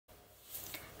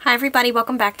Hi everybody,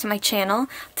 welcome back to my channel.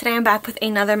 Today I'm back with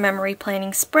another memory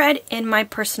planning spread in my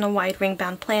personal wide ring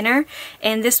bound planner,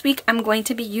 and this week I'm going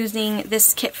to be using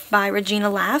this kit by Regina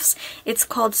Laughs. It's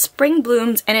called Spring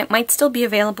Blooms and it might still be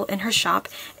available in her shop.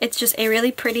 It's just a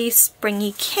really pretty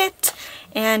springy kit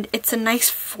and it's a nice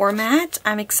format.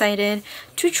 I'm excited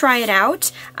to try it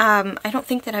out. I don't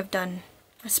think that I've done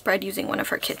a spread using one of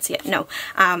her kits yet, no,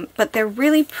 but they're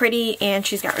really pretty and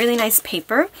she's got really nice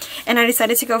paper, and I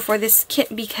decided to go for this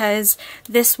kit because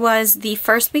this was the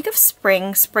first week of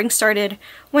spring. Spring started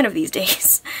one of these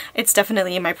days. It's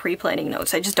definitely in my pre-planning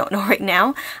notes, I just don't know right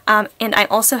now, and I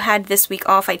also had this week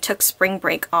off. I took spring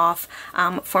break off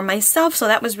for myself, so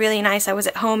that was really nice. I was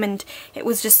at home and it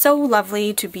was just so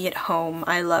lovely to be at home.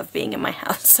 I love being in my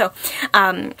house, so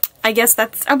I guess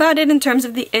that's about it in terms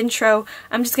of the intro.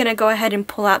 I'm just going to go ahead and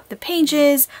pull out the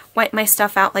pages, wipe my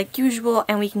stuff out like usual,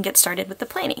 and we can get started with the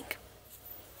planning.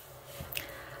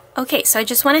 Okay, so I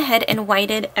just went ahead and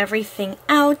whited everything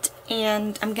out,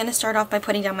 and I'm going to start off by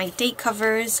putting down my date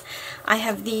covers. I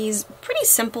have these pretty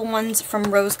simple ones from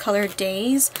Rose Colored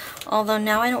Days, although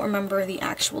now I don't remember the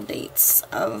actual dates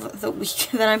of the week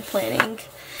that I'm planning.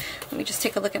 Let me just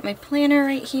take a look at my planner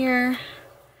right here.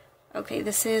 Okay,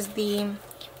 this is the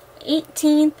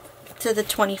 18th to the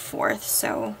 24th,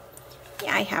 so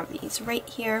yeah, I have these right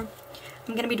here.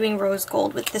 I'm going to be doing rose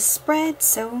gold with this spread,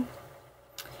 so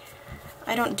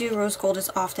I don't do rose gold as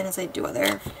often as I do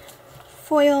other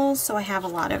foils, so I have a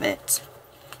lot of it.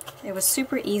 It was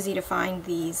super easy to find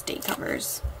these date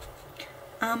covers.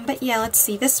 But yeah, let's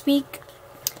see, this week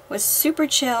was super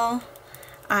chill.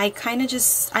 I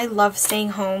love staying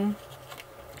home.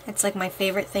 It's like my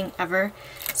favorite thing ever.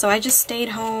 So I just stayed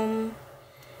home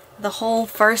the whole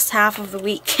first half of the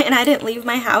week, and I didn't leave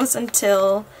my house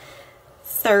until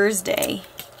Thursday.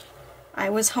 I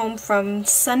was home from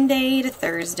Sunday to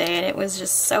Thursday, and it was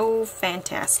just so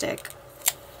fantastic.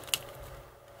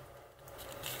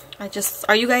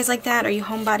 Are you guys like that? Are you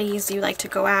homebodies? Do you like to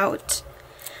go out?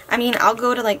 I mean, I'll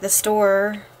go to like the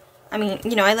store. I mean,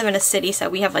 you know, I live in a city, so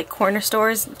we have like corner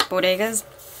stores, bodegas.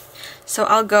 So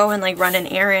I'll go and like run an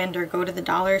errand or go to the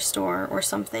dollar store or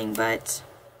something, but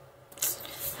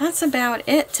that's about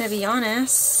it, to be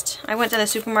honest. I went to the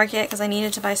supermarket because I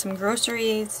needed to buy some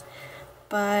groceries,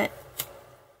 but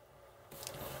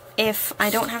if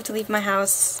I don't have to leave my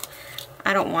house,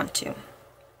 I don't want to.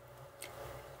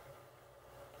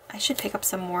 I should pick up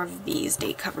some more of these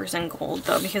date covers in gold,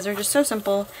 though, because they're just so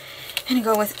simple and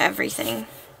go with everything.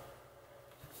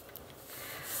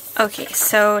 Okay,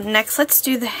 so next let's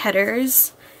do the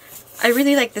headers. I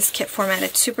really like this kit format.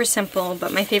 It's super simple,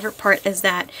 but my favorite part is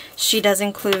that she does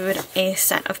include a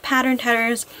set of patterned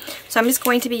headers. So I'm just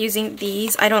going to be using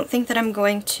these. I don't think that I'm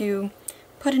going to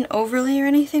put an overlay or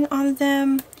anything on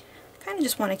them. I kind of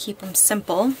just want to keep them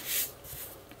simple.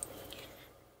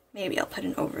 Maybe I'll put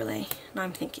an overlay. Now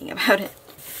I'm thinking about it.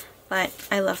 But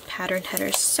I love patterned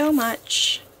headers so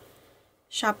much.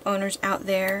 Shop owners out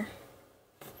there,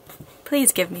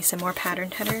 please give me some more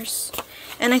patterned headers.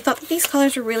 And I thought that these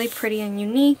colors were really pretty and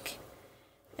unique.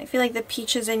 I feel like the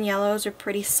peaches and yellows are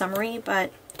pretty summery,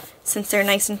 but since they're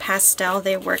nice and pastel,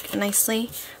 they work nicely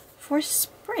for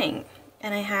spring.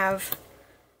 And I have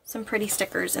some pretty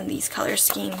stickers in these color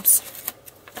schemes.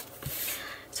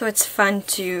 So it's fun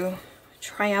to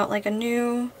try out like a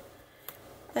new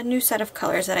set of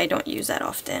colors that I don't use that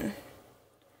often.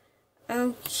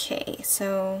 Okay,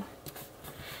 so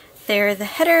there are the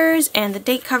headers and the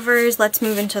date covers. Let's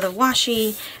move into the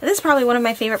washi. This is probably one of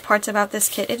my favorite parts about this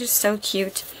kit. It is so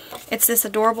cute. It's this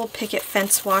adorable picket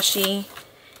fence washi,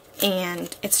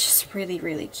 and it's just really,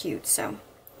 really cute. So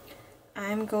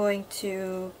I'm going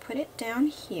to put it down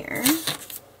here,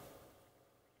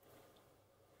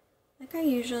 like I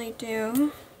usually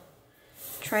do.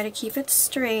 Try to keep it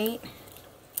straight,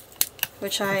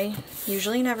 which I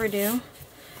usually never do.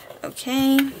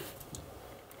 Okay,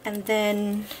 and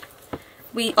then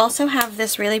we also have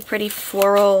this really pretty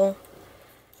floral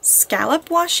scallop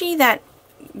washi that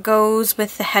goes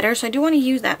with the header, so I do want to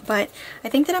use that, but I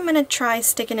think that I'm going to try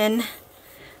sticking in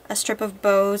a strip of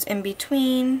bows in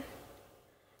between.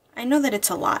 I know that it's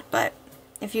a lot, but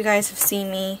if you guys have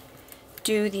seen me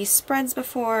do these spreads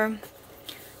before,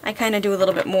 I kind of do a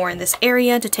little bit more in this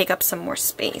area to take up some more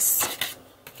space.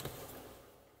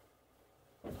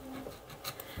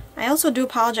 I also do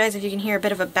apologize if you can hear a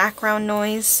bit of a background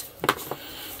noise.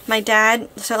 My dad,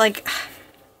 so like,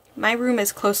 my room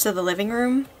is close to the living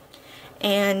room,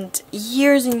 and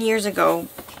years and years ago,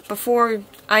 before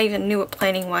I even knew what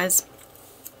planning was,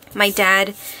 my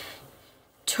dad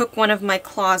took one of my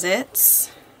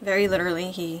closets, very literally,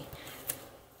 he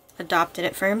adopted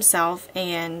it for himself,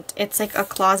 and it's like a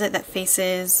closet that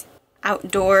faces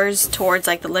outdoors towards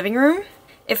like the living room.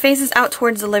 It faces out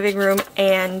towards the living room,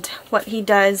 and what he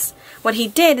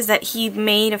did is that he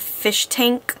made a fish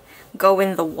tank go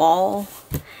in the wall,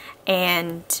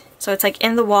 and so it's like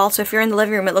in the wall, so if you're in the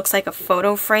living room it looks like a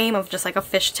photo frame of just like a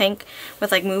fish tank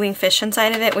with like moving fish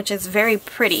inside of it, which is very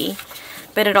pretty,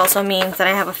 but it also means that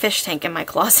I have a fish tank in my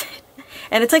closet.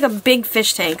 And it's like a big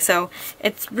fish tank, so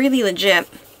it's really legit,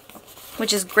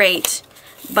 which is great,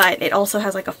 but it also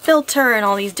has like a filter and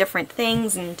all these different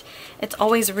things, and it's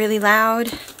always really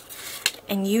loud,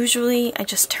 and usually I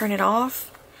just turn it off,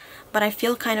 but I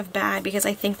feel kind of bad because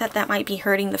I think that that might be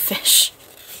hurting the fish.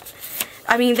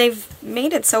 I mean, they've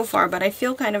made it so far, but I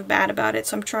feel kind of bad about it,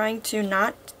 so I'm trying to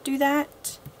not do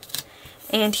that.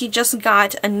 And he just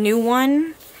got a new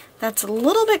one that's a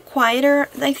little bit quieter,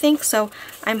 I think, so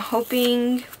I'm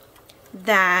hoping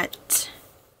that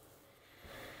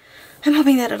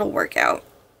it'll work out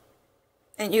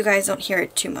and you guys don't hear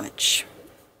it too much.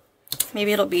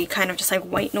 Maybe it'll be kind of just like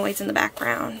white noise in the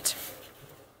background.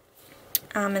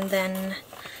 And then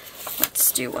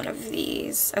let's do one of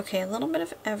these. Okay, a little bit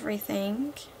of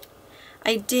everything.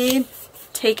 I did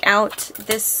take out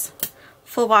this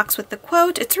full box with the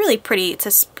quote. It's really pretty. It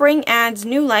says, "Spring adds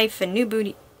new life and new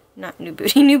beauty." Not new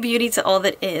beauty, new beauty to all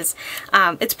that is.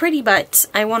 It's pretty, but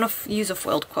I want to use a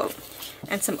foiled quote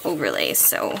and some overlays,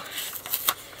 so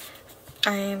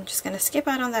I'm just going to skip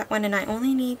out on that one, and I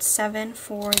only need 7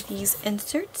 for these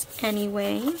inserts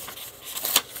anyway.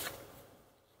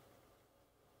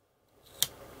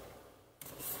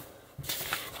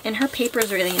 And her paper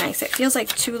is really nice. It feels like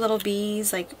Two Little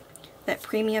Bees, like that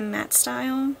premium matte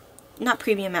style. Not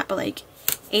premium matte, but like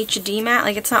HD matte.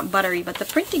 Like, it's not buttery, but the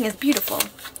printing is beautiful.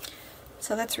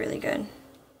 So that's really good.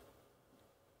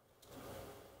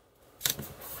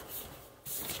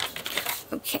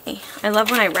 Okay, I love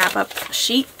when I wrap up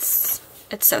sheets.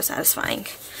 It's so satisfying.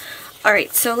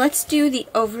 Alright, so let's do the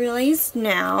overlays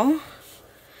now.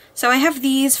 So I have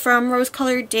these from Rose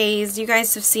Colored Days. You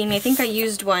guys have seen me. I think I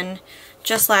used one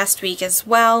just last week as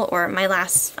well, or my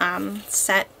last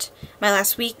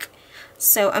last week.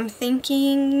 So I'm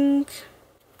thinking,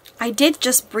 I did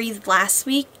just Breathe last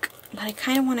week, but I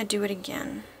kind of want to do it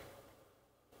again.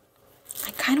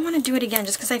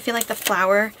 Just because I feel like the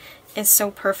flower is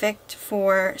so perfect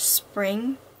for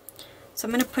spring. So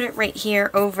I'm going to put it right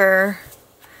here over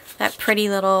that pretty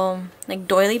little like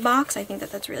doily box. I think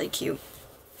that that's really cute.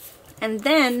 And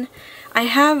then I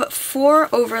have 4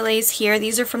 overlays here.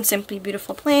 These are from Simply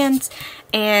Beautiful Plants,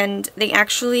 and they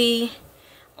actually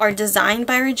are designed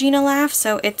by Regina Laugh,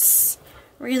 so it's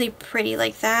really pretty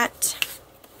like that.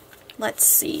 Let's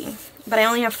see. But I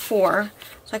only have 4,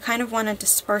 so I kind of want to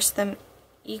disperse them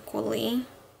equally.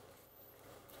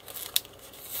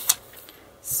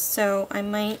 So I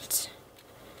might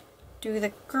do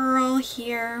the girl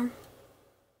here,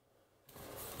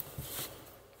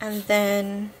 and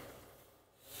then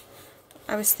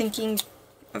I was thinking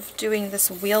of doing this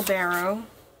wheelbarrow.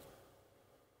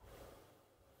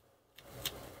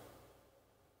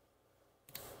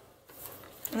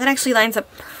 And that actually lines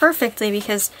up perfectly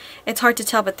because it's hard to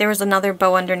tell, but there was another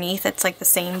bow underneath that's like the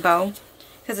same bow,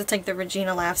 because it's like the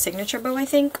Regina Laugh signature bow, I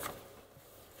think.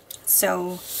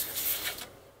 So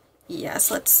yes,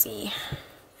 let's see.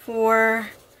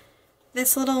 For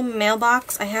this little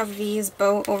mailbox, I have these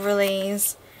bow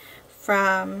overlays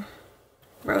from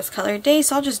Rose Colored Days,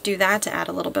 so I'll just do that to add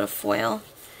a little bit of foil.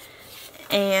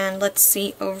 And let's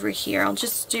see over here, I'll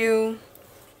just do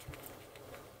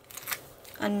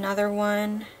another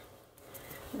one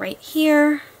right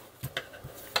here.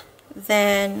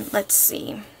 Then let's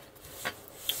see,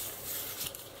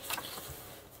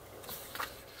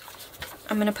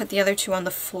 I'm going to put the other 2 on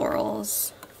the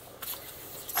florals.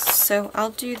 So I'll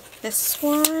do this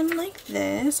one like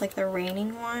this, like the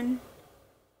raining one.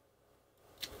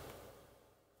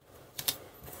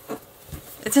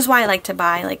 This is why I like to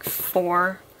buy like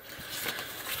 4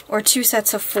 or 2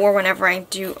 sets of 4 whenever I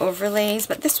do overlays,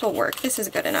 but this will work. This is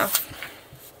good enough.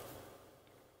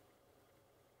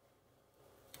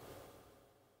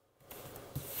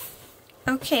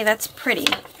 Okay, that's pretty.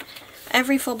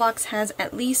 Every full box has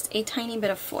at least a tiny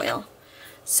bit of foil.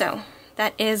 So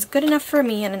that is good enough for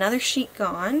me, and another sheet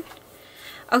gone.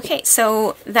 Okay,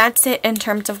 so that's it in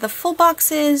terms of the full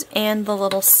boxes and the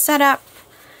little setup.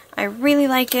 I really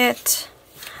like it.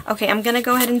 Okay, I'm going to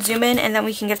go ahead and zoom in, and then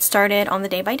we can get started on the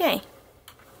day by day.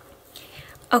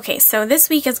 Okay, so this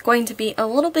week is going to be a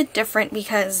little bit different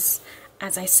because,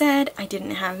 as I said, I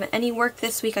didn't have any work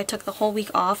this week. I took the whole week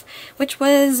off, which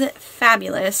was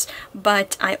fabulous,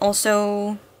 but I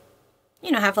also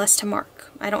you know, have less to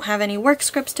mark. I don't have any work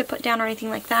scripts to put down or anything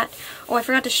like that. Oh, I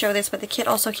forgot to show this, but the kit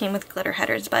also came with glitter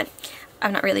headers, but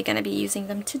I'm not really going to be using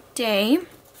them today.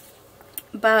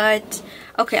 But,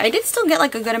 okay, I did still get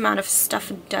like a good amount of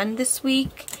stuff done this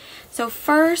week. So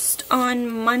first, on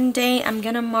Monday, I'm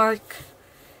going to mark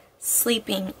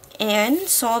sleeping in.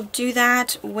 So I'll do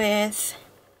that with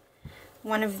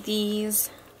one of these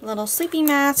little sleeping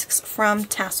masks from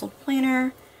Tasseled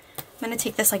Planner. I'm going to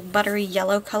take this like buttery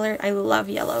yellow color. I love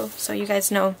yellow, so you guys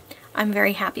know I'm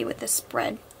very happy with this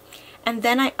spread. And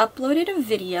then I uploaded a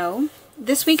video.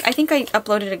 This week, I think I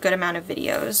uploaded a good amount of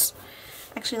videos.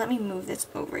 Actually, let me move this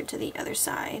over to the other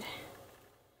side.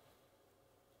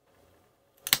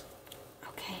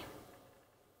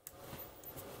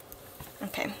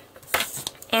 Okay.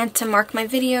 And to mark my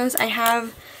videos, I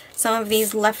have some of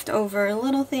these leftover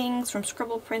little things from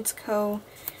Scribble Prints Co.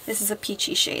 This is a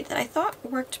peachy shade that I thought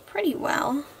worked pretty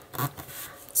well.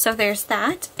 So there's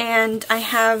that. And I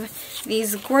have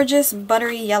these gorgeous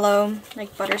buttery yellow,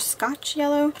 like butterscotch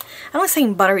yellow. I don't like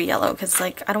saying buttery yellow because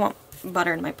like I don't want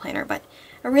butter in my planner, but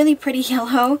a really pretty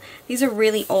yellow. These are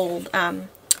really old,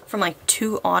 from like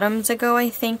 2 autumns ago, I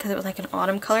think, because it was like an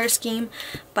autumn color scheme,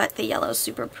 but the yellow is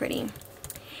super pretty.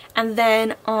 And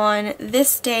then on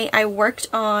this day, I worked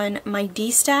on my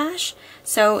D-stash.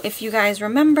 So if you guys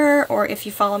remember, or if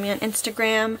you follow me on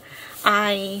Instagram,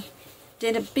 I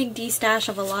did a big D-stash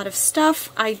of a lot of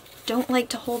stuff. I don't like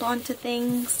to hold on to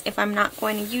things if I'm not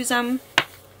going to use them.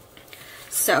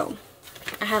 So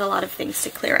I had a lot of things to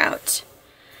clear out.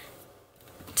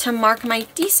 To mark my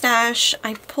D-stash,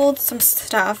 I pulled some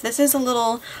stuff. This is a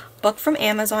little book from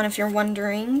Amazon, if you're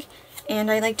wondering.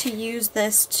 And I like to use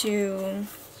this to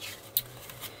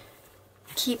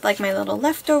keep like my little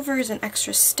leftovers and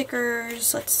extra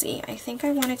stickers. Let's see, I think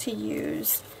I wanted to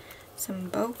use some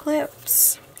bow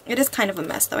clips. It is kind of a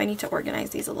mess though, I need to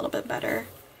organize these a little bit better.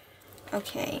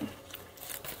 Okay,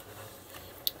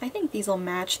 I think these will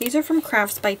match. These are from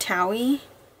Crafts by Towie.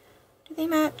 Do they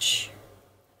match?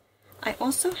 I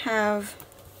also have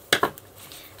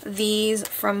these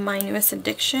from My Newest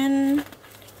Addiction.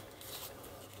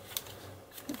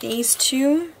 These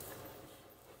two.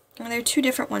 Well, they're 2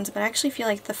 different ones, but I actually feel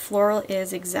like the floral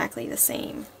is exactly the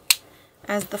same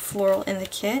as the floral in the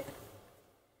kit.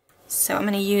 So I'm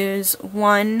going to use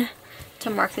one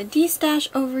to mark the D-stash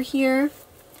over here.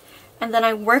 And then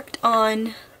I worked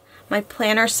on my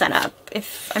planner setup.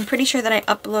 I'm pretty sure that I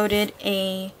uploaded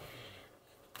a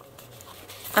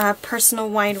personal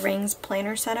wide rings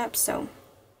planner setup, so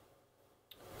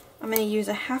I'm going to use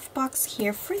a half box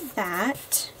here for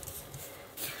that.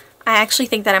 I actually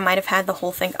think that I might have had the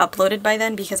whole thing uploaded by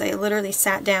then because I literally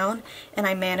sat down and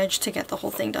I managed to get the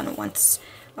whole thing done at once.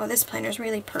 Oh, this planner is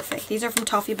really perfect. These are from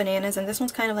Toffee Bananas, and this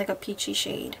one's kind of like a peachy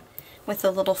shade with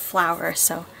a little flower,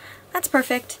 so that's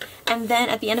perfect. And then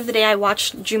at the end of the day, I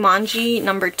watched Jumanji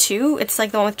 #2. It's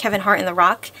like the one with Kevin Hart and The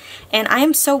Rock, and I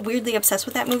am so weirdly obsessed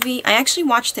with that movie. I actually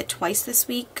watched it twice this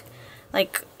week.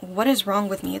 Like, what is wrong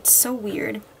with me? It's so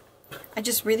weird. I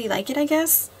just really like it, I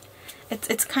guess.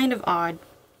 It's kind of odd.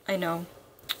 I know.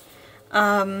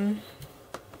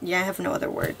 Yeah, I have no other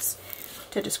words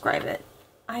to describe it.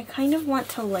 I kind of want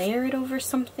to layer it over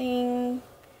something,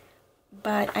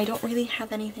 but I don't really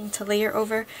have anything to layer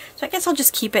over, so I guess I'll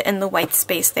just keep it in the white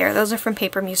space there. Those are from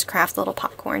Paper Muse Craft, little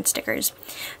popcorn stickers.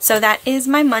 So that is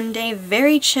my Monday.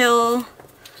 Very chill.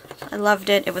 I loved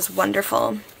it. It was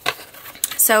wonderful.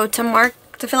 So to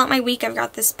fill out my week, I've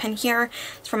got this pen here.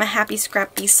 It's from a Happy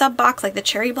Scrappy sub box, like the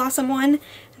Cherry Blossom one.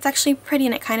 It's actually pretty,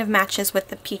 and it kind of matches with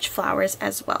the peach flowers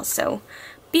as well, so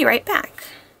be right back.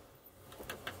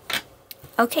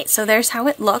 Okay, so there's how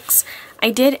it looks.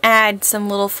 I did add some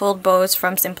little fold bows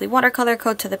from Simply Watercolor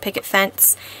Co. to the picket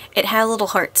fence. It had little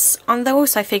hearts on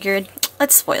those, so I figured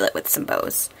let's spoil it with some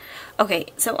bows. Okay,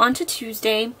 so on to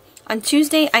Tuesday. On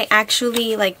Tuesday, I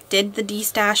actually did the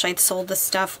D-stash. I'd sold the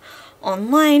stuff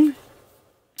online.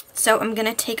 So I'm going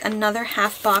to take another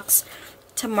half box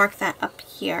to mark that up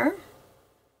here.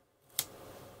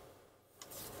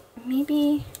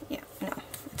 Maybe, yeah, no,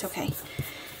 it's okay.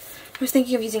 I was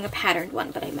thinking of using a patterned one,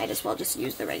 but I might as well just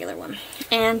use the regular one.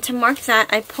 And to mark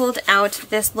that, I pulled out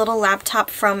this little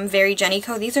laptop from Very Jenny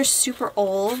Co. These are super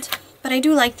old, but I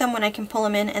do like them when I can pull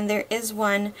them in, and there is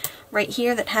one right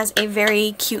here that has a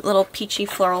very cute little peachy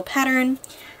floral pattern.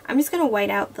 I'm just going to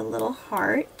white out the little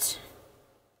heart.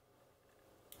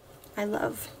 I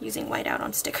love using whiteout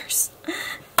on stickers.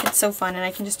 It's so fun, and I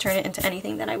can just turn it into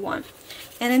anything that I want.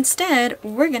 And instead,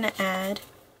 we're going to add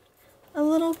a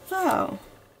little bow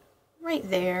right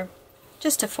there,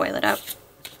 just to foil it up.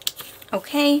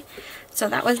 Okay, so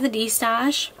that was the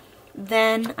D-stash.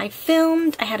 Then I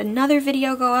filmed. I had another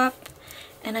video go up.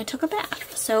 and I took a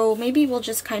bath. So maybe we'll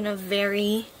just kind of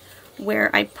vary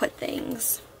where I put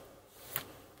things.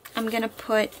 I'm gonna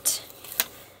put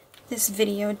this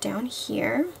video down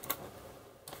here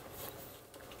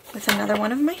with another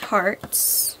one of my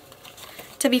hearts.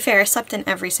 To be fair, I slept in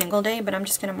every single day, but I'm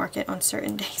just gonna mark it on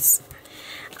certain days.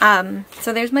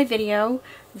 So there's my video.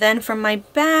 Then from my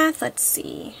bath, let's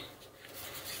see.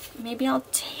 Maybe I'll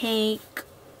take,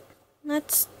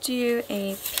 let's do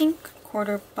a pink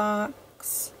quarter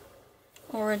box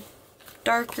or a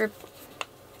darker,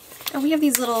 oh, we have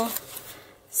these little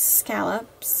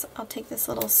scallops. I'll take this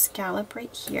little scallop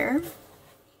right here.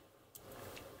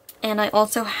 And I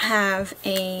also have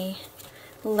a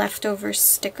leftover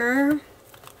sticker.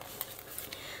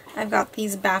 I've got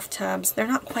these bathtubs. They're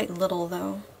not quite little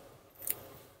though.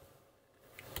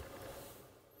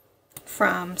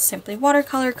 From Simply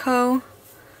Watercolor Co.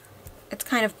 It's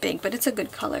kind of big, but it's a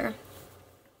good color.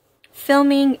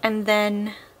 Filming and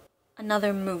then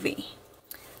another movie.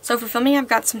 So for filming, I've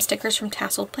got some stickers from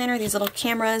Tasseled Planner, these little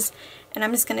cameras, and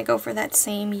I'm just going to go for that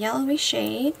same yellowy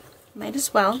shade. Might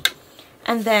as well.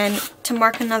 And then to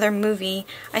mark another movie,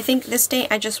 I think this day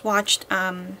I just watched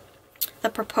The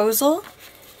Proposal,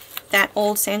 that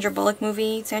old Sandra Bullock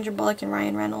movie, Sandra Bullock and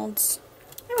Ryan Reynolds.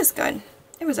 It was good.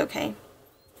 It was okay.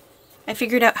 I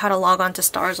figured out how to log on to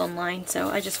Stars Online, so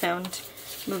I just found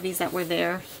movies that were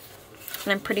there.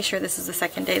 And I'm pretty sure this is the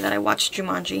second day that I watched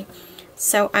Jumanji.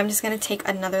 So I'm just going to take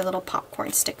another little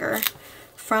popcorn sticker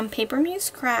from Paper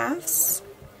Muse Crafts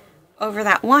over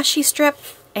that washi strip,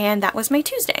 and that was my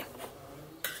Tuesday.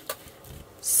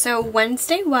 So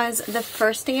Wednesday was the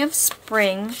first day of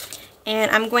spring,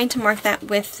 and I'm going to mark that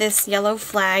with this yellow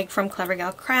flag from Clever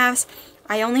Gal Crafts.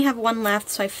 I only have one left,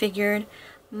 so I figured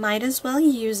might as well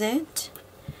use it.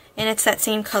 And it's that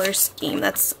same color scheme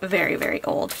that's very, very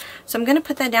old. So I'm going to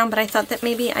put that down, but I thought that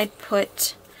maybe I'd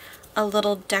put a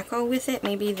little deco with it.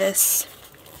 Maybe this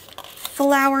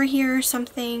flower here or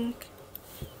something.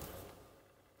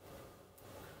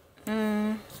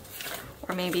 Or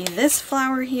maybe this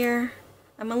flower here.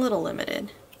 I'm a little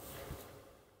limited.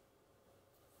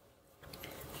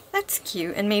 That's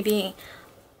cute. And maybe,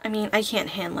 I mean, I can't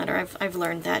hand letter. I've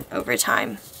learned that over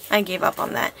time. I gave up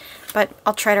on that. But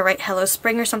I'll try to write Hello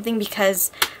Spring or something,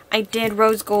 because I did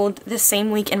rose gold the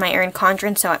same week in my Erin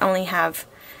Condren, so I only have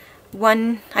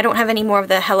one. I don't have any more of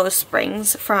the Hello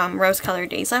Springs from Rose Color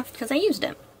Days left because I used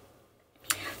it.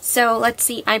 So let's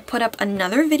see, I put up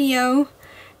another video,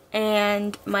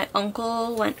 and my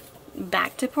uncle went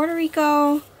back to Puerto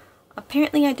Rico.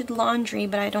 Apparently I did laundry,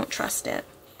 but I don't trust it.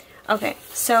 Okay,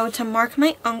 so to mark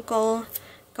my uncle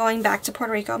going back to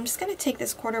Puerto Rico, I'm just going to take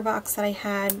this quarter box that I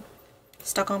had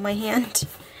stuck on my hand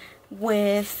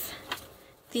with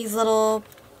these little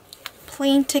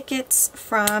plain tickets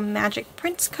from Magic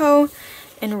Prints Co.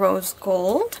 in rose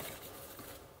gold.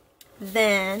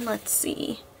 Then, let's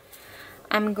see,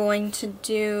 I'm going to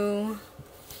do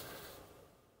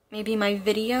maybe my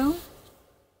video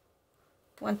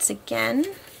once again.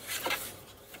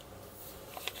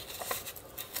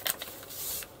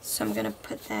 So I'm going to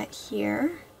put that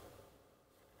here.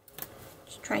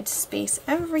 Just try to space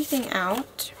everything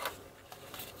out.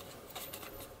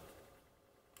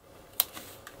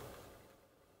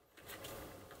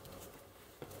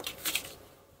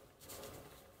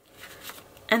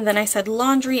 And then I said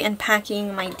laundry and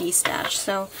packing my D-stash.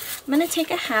 So I'm going to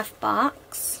take a half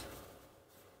box.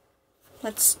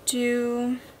 Let's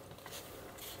do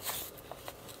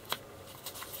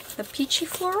the peachy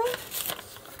floral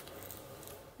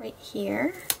right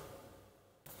here.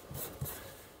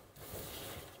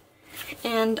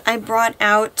 And I brought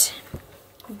out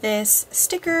this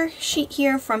sticker sheet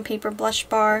here from Paper Blush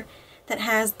Bar that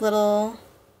has little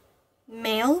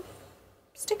mail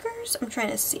stickers. I'm trying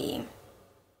to see.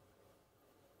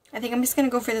 I think I'm just going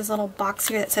to go for this little box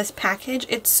here that says package.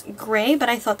 It's gray, but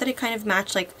I thought that it kind of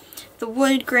matched like the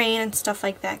wood grain and stuff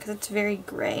like that because it's very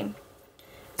gray.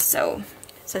 So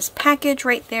it says package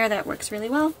right there. That works really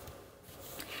well.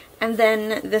 And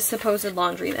then this supposed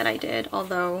laundry that I did,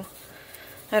 although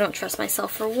I don't trust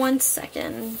myself for 1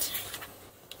 second.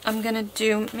 I'm going to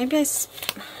do,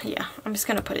 yeah, I'm just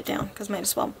going to put it down because might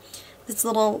as well. This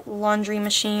little laundry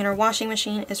machine or washing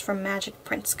machine is from Magic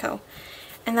Prints Co.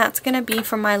 And that's going to be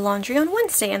for my laundry on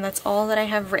Wednesday, and that's all that I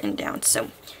have written down.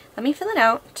 So let me fill it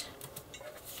out.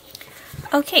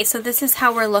 Okay, so this is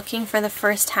how we're looking for the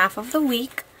first half of the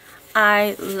week.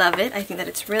 I love it. I think that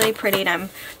it's really pretty, and I'm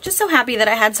just so happy that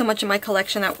I had so much in my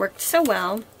collection that worked so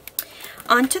well.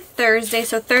 On to Thursday.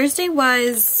 So Thursday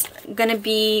was going to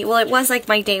be, well, it was like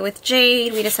my day with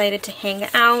Jade. We decided to hang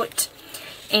out,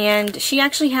 and she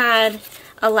actually had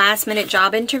a last-minute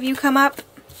job interview come up,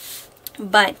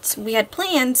 but we had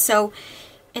plans, so,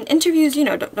 and interviews, you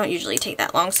know, don't usually take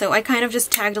that long, so I kind of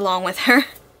just tagged along with her.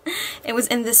 It was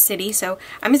in this city, so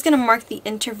I'm just going to mark the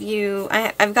interview.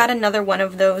 I've got another one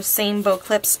of those same bow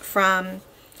clips from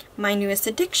My Newest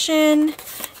Addiction,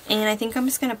 and I think I'm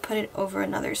just going to put it over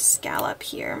another scallop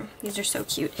here. These are so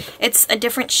cute. It's a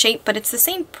different shape, but it's the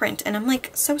same print, and I'm like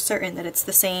so certain that it's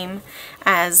the same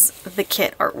as the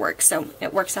kit artwork, so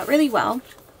it works out really well.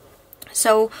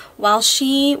 So while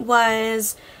she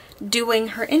was doing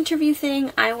her interview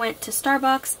thing, I went to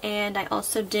Starbucks, and I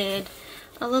also did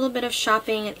a little bit of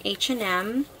shopping at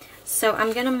H&M. So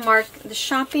I'm going to mark the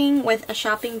shopping with a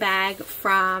shopping bag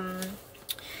from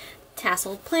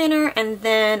Tasseled Planner, and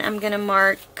then I'm going to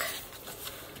mark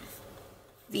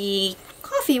the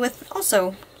coffee with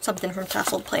also something from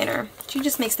Tasseled Planner. She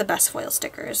just makes the best foil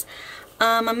stickers.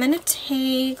 I'm going to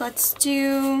take, let's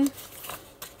do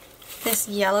this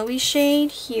yellowy shade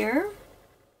here.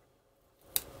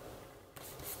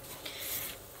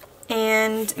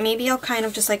 And maybe I'll kind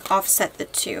of just like offset the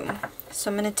two. So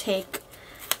I'm going to take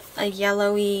a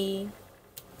yellowy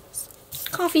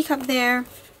coffee cup there,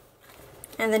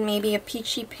 and then maybe a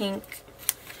peachy pink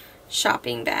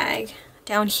shopping bag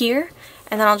down here,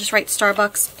 and then I'll just write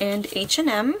Starbucks and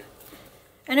H&M.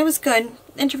 And it was good.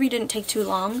 The interview didn't take too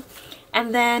long.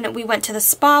 And then we went to the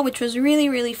spa, which was really,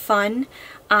 really fun.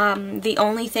 The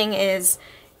only thing is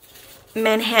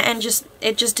Manhattan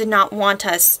just did not want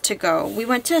us to go. We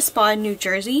went to a spa in New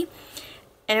Jersey,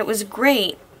 and it was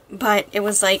great, but it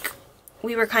was like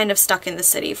we were kind of stuck in the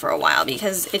city for a while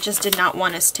because it just did not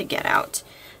want us to get out.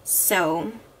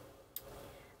 So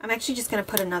I'm actually just going to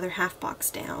put another half box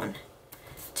down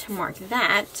to mark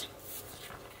that.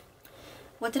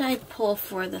 What did I pull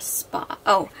for the spa?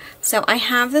 Oh, so I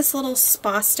have this little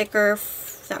spa sticker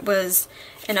that was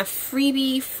in a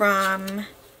freebie from,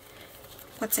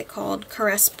 what's it called?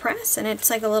 Caress Press, and it's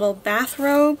like a little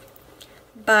bathrobe,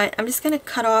 but I'm just going to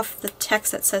cut off the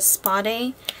text that says Spa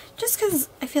Day, just because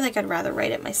I feel like I'd rather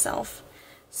write it myself.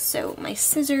 So my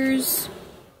scissors,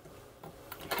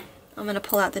 I'm going to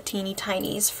pull out the teeny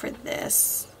tinies for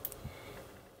this,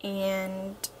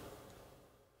 and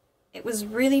it was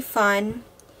really fun.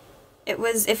 It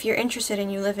was, if you're interested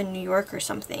and you live in New York or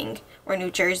something, or New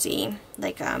Jersey,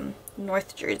 like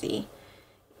North Jersey,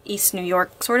 East New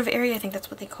York sort of area, I think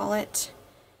that's what they call it.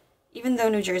 Even though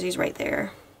New Jersey's right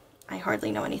there, I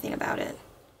hardly know anything about it.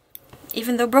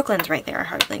 Even though Brooklyn's right there, I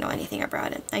hardly know anything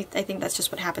about it. I think that's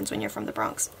just what happens when you're from the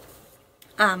Bronx.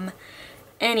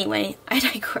 Anyway, I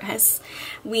digress.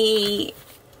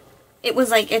 It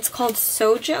was like, it's called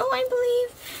Sojo, I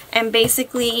believe, and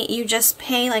basically you just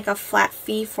pay like a flat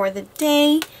fee for the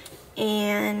day,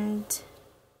 and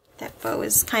that bow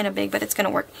is kind of big, but it's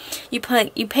gonna work. You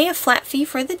pay a flat fee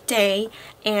for the day,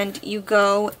 and you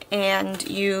go and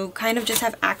you kind of just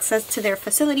have access to their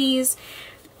facilities.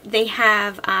 They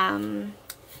have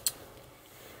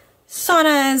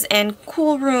saunas and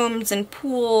cool rooms and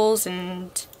pools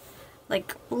and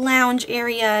like lounge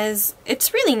areas.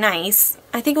 It's really nice.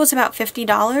 I think it was about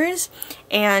 $50,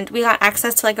 and we got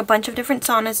access to like a bunch of different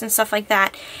saunas and stuff like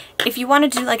that. If you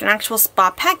want to do like an actual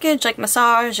spa package, like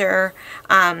massage or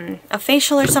a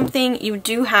facial or something, you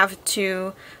do have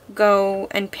to go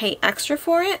and pay extra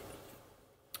for it.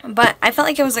 But I felt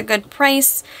like it was a good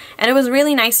price, and it was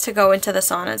really nice to go into the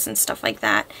saunas and stuff like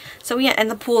that. So yeah, and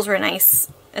the pools were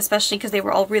nice, especially because they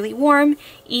were all really warm,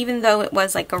 even though it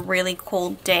was like a really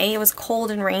cold day. It was cold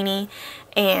and rainy,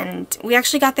 and we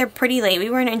actually got there pretty late.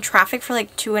 We were in traffic for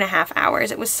like 2.5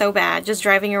 hours. It was so bad, just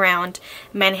driving around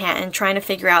Manhattan trying to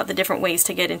figure out the different ways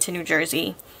to get into New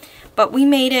Jersey. But we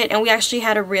made it, and we actually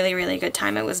had a really, really good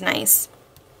time. It was nice.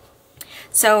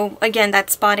 So again, that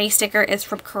Spa Day sticker is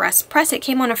from Caress Press. It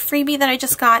came on a freebie that I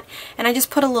just got, and I just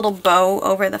put a little bow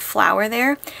over the flower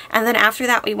there. And then after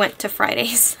that, we went to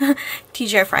Fridays,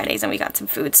 TGI Fridays, and we got some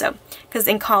food. So, because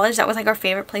in college, that was like our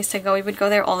favorite place to go. We would go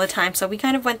there all the time. So we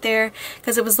kind of went there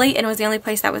because it was late and it was the only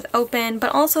place that was open,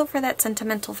 but also for that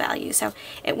sentimental value. So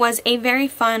it was a very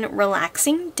fun,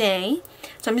 relaxing day.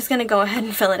 So I'm just going to go ahead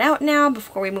and fill it out now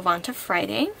before we move on to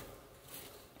Friday.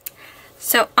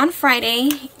 So on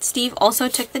Friday, Steve also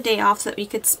took the day off so that we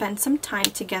could spend some time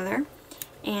together,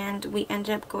 and we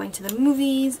ended up going to the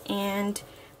movies, and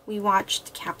we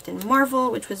watched Captain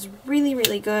Marvel, which was really,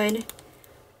 really good.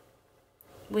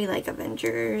 We like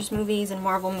Avengers movies and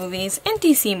Marvel movies and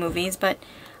DC movies, but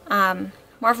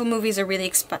Marvel movies are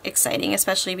really exciting,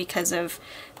 especially because of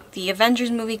the Avengers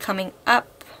movie coming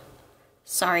up.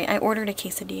 Sorry, I ordered a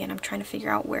quesadilla and I'm trying to figure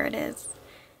out where it is,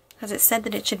 because it said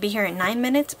that it should be here in 9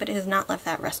 minutes, but it has not left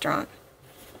that restaurant.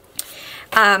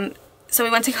 So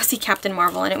we went to go see Captain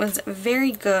Marvel, and it was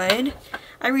very good.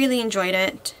 I really enjoyed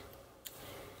it.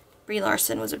 Brie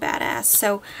Larson was a badass.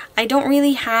 So I don't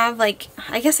really have, like,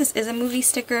 I guess this is a movie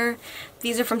sticker.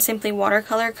 These are from Simply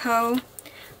Watercolor Co.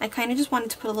 I kind of just wanted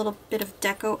to put a little bit of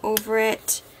deco over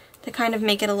it to kind of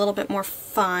make it a little bit more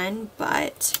fun,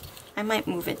 but I might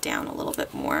move it down a little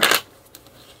bit more.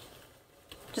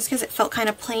 Just because it felt kind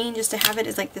of plain just to have it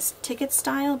as like this ticket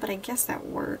style, but I guess that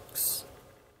works.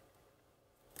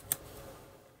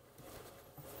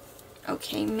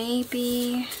 Okay,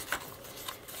 maybe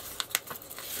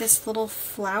this little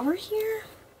flower here?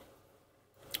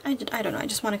 I don't know, I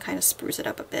just want to kind of spruce it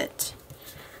up a bit.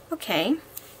 Okay.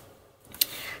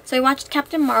 So I watched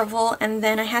Captain Marvel, and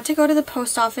then I had to go to the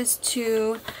post office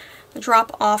to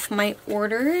drop off my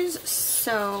orders,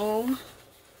 so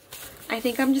I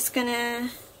think I'm just gonna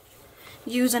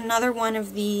use another one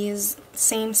of these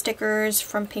same stickers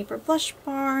from Paper Blush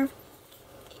Bar,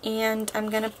 and I'm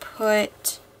gonna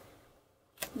put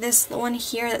this one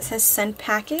here that says send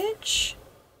package,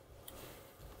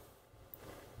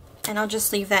 and I'll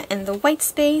just leave that in the white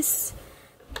space.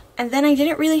 And then I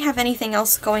didn't really have anything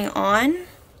else going on,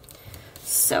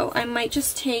 so I might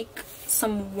just take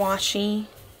some washi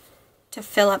to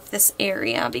fill up this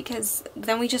area, because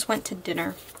then we just went to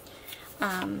dinner.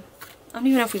 I don't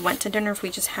even know if we went to dinner, if we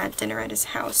just had dinner at his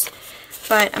house.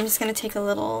 But I'm just going to take a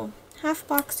little half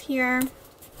box here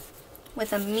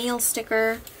with a meal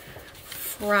sticker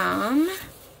from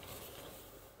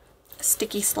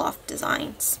Sticky Sloth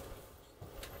Designs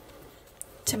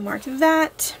to mark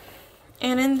that.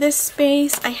 And in this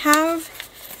space I have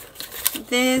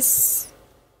this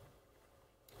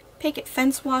Picket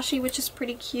Fence washi, which is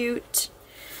pretty cute.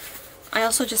 I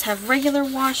also just have regular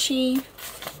washi,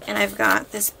 and I've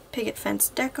got this Picket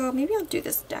Fence deco. Maybe I'll do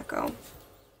this deco.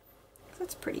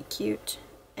 That's pretty cute.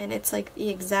 And it's like the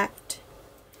exact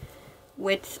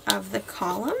width of the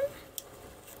column.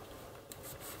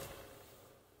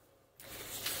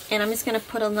 And I'm just going to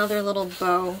put another little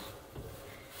bow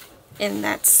in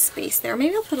that space there.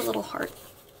 Maybe I'll put a little heart.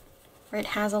 Or it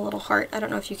has a little heart. I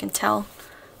don't know if you can tell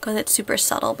because it's super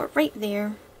subtle, but right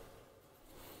there.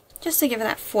 Just to give it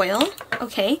that foil.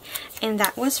 Okay, and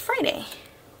that was Friday.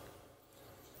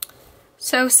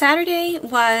 So Saturday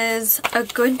was a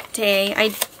good day.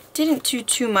 I didn't do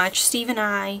too much. Steve and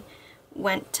I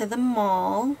went to the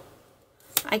mall.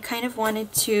 I kind of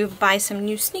wanted to buy some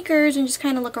new sneakers and just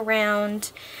kind of look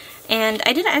around. And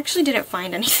I actually didn't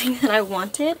find anything that I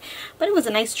wanted, but it was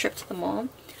a nice trip to the mall.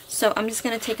 So I'm just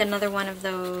going to take another one of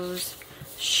those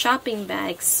shopping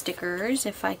bag stickers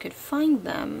if I could find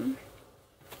them.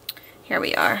 Here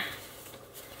we are.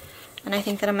 And I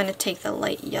think that I'm going to take the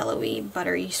light yellowy,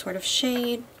 buttery sort of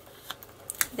shade.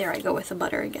 There I go with the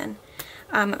butter again.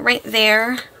 Right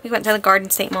there, we went to the Garden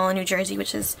State Mall in New Jersey,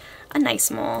 which is a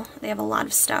nice mall. They have a lot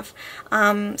of stuff.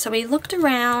 So we looked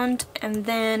around, and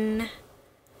then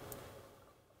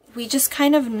we just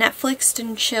kind of Netflixed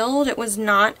and chilled. It was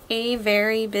not a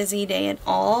very busy day at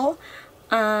all.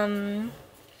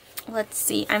 Let's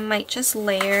see, I might just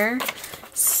layer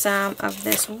some of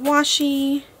this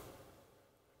washi.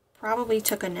 Probably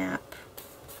took a nap.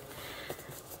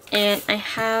 And I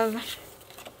have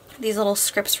these little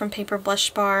scripts from Paper Blush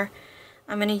Bar.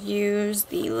 I'm going to use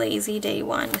the Lazy Day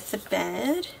one with the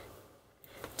bed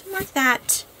to mark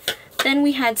that. Then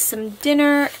we had some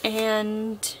dinner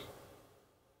and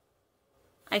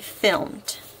I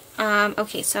filmed.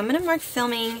 Okay, so I'm going to mark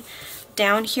filming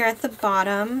down here at the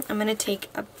bottom. I'm going to take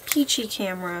a Peachy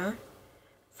camera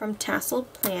from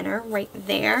Tasseled Planner right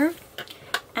there.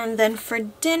 And then for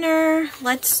dinner,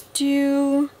 let's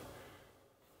do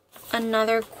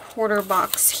another quarter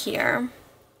box here.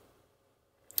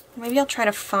 Maybe I'll try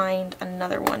to find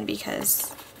another one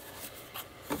because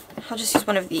I'll just use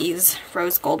one of these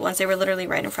rose gold ones. They were literally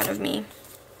right in front of me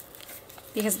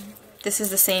because this is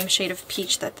the same shade of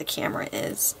peach that the camera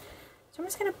is. So I'm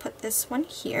just going to put this one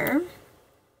here.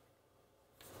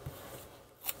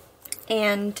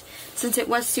 And since it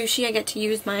was sushi, I get to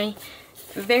use my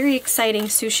very exciting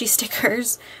sushi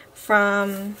stickers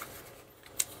from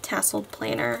Tasseled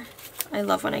Planner. I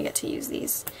love when I get to use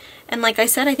these. And like I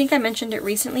said, I think I mentioned it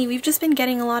recently, we've just been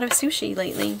getting a lot of sushi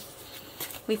lately.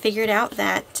 We figured out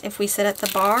that if we sit at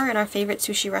the bar in our favorite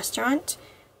sushi restaurant,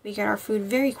 we get our food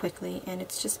very quickly, and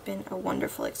it's just been a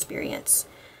wonderful experience.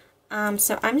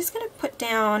 So I'm just going to put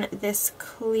down this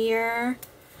clear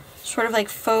sort of like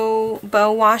faux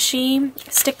bow washi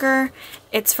sticker.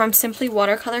 It's from Simply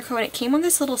Watercolor Co. and it came on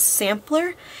this little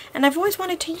sampler, and I've always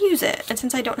wanted to use it. And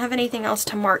since I don't have anything else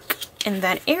to mark in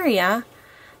that area,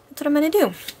 that's what I'm going to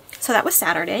do. So that was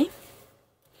Saturday.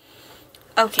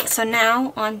 Okay, so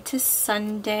now on to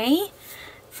Sunday.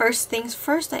 First things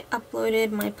first, I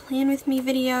uploaded my Plan With Me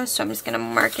video, so I'm just going to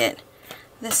mark it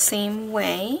the same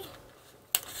way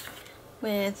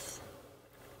with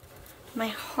my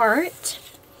heart.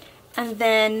 And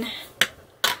then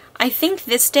I think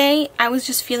this day I was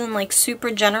just feeling like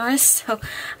super generous, so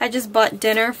I just bought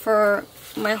dinner for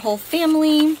my whole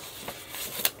family.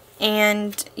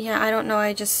 And yeah, I don't know,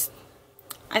 I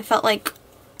felt like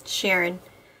sharing.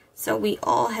 So we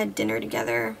all had dinner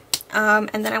together.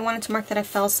 And then I wanted to mark that I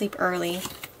fell asleep early.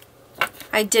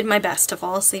 I did my best to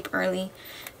fall asleep early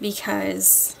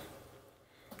because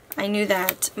I knew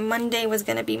that Monday was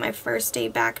going to be my first day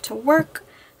back to work.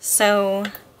 So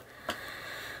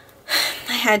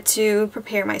I had to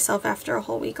prepare myself after a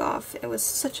whole week off. It was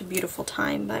such a beautiful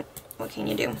time, but what can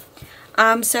you do?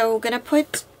 So gonna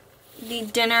put the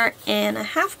dinner in a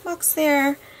half box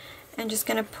there, and just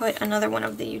gonna put another one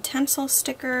of the utensil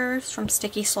stickers from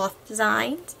Sticky Sloth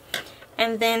Designs.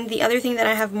 And then the other thing that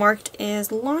I have marked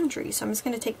is laundry. So I'm just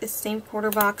gonna take this same quarter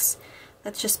box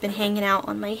that's just been hanging out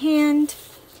on my hand,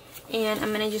 and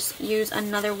I'm gonna just use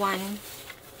another one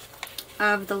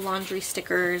of the laundry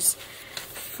stickers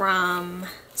from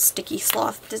Sticky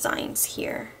Sloth Designs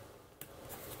here.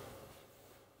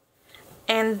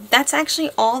 And that's actually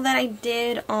all that I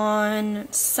did on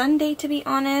Sunday, to be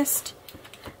honest.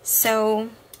 So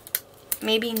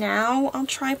maybe now I'll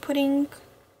try putting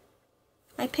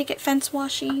my picket fence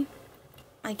washi.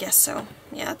 I guess so.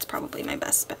 Yeah, that's probably my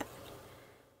best bet.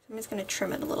 I'm just going to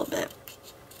trim it a little bit.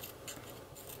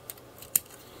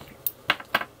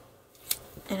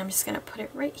 And I'm just going to put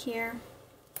it right here.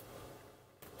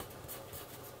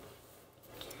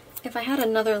 If I had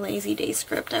another Lazy Day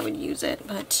script, I would use it,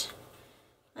 but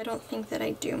I don't think that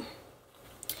I do.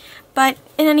 But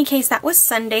in any case, that was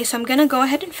Sunday, so I'm going to go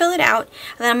ahead and fill it out,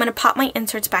 and then I'm going to pop my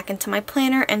inserts back into my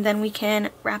planner, and then we can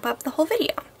wrap up the whole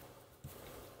video.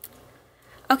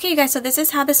 Okay, you guys, so this is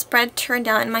how the spread turned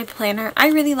out in my planner. I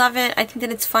really love it. I think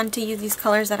that it's fun to use these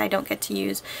colors that I don't get to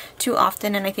use too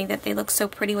often, and I think that they look so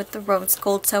pretty with the rose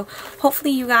gold, so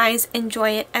hopefully you guys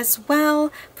enjoy it as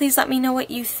well. Please let me know what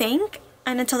you think.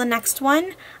 And until the next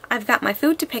one, I've got my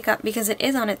food to pick up because it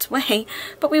is on its way,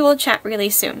 but we will chat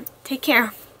really soon. Take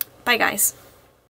care. Bye, guys.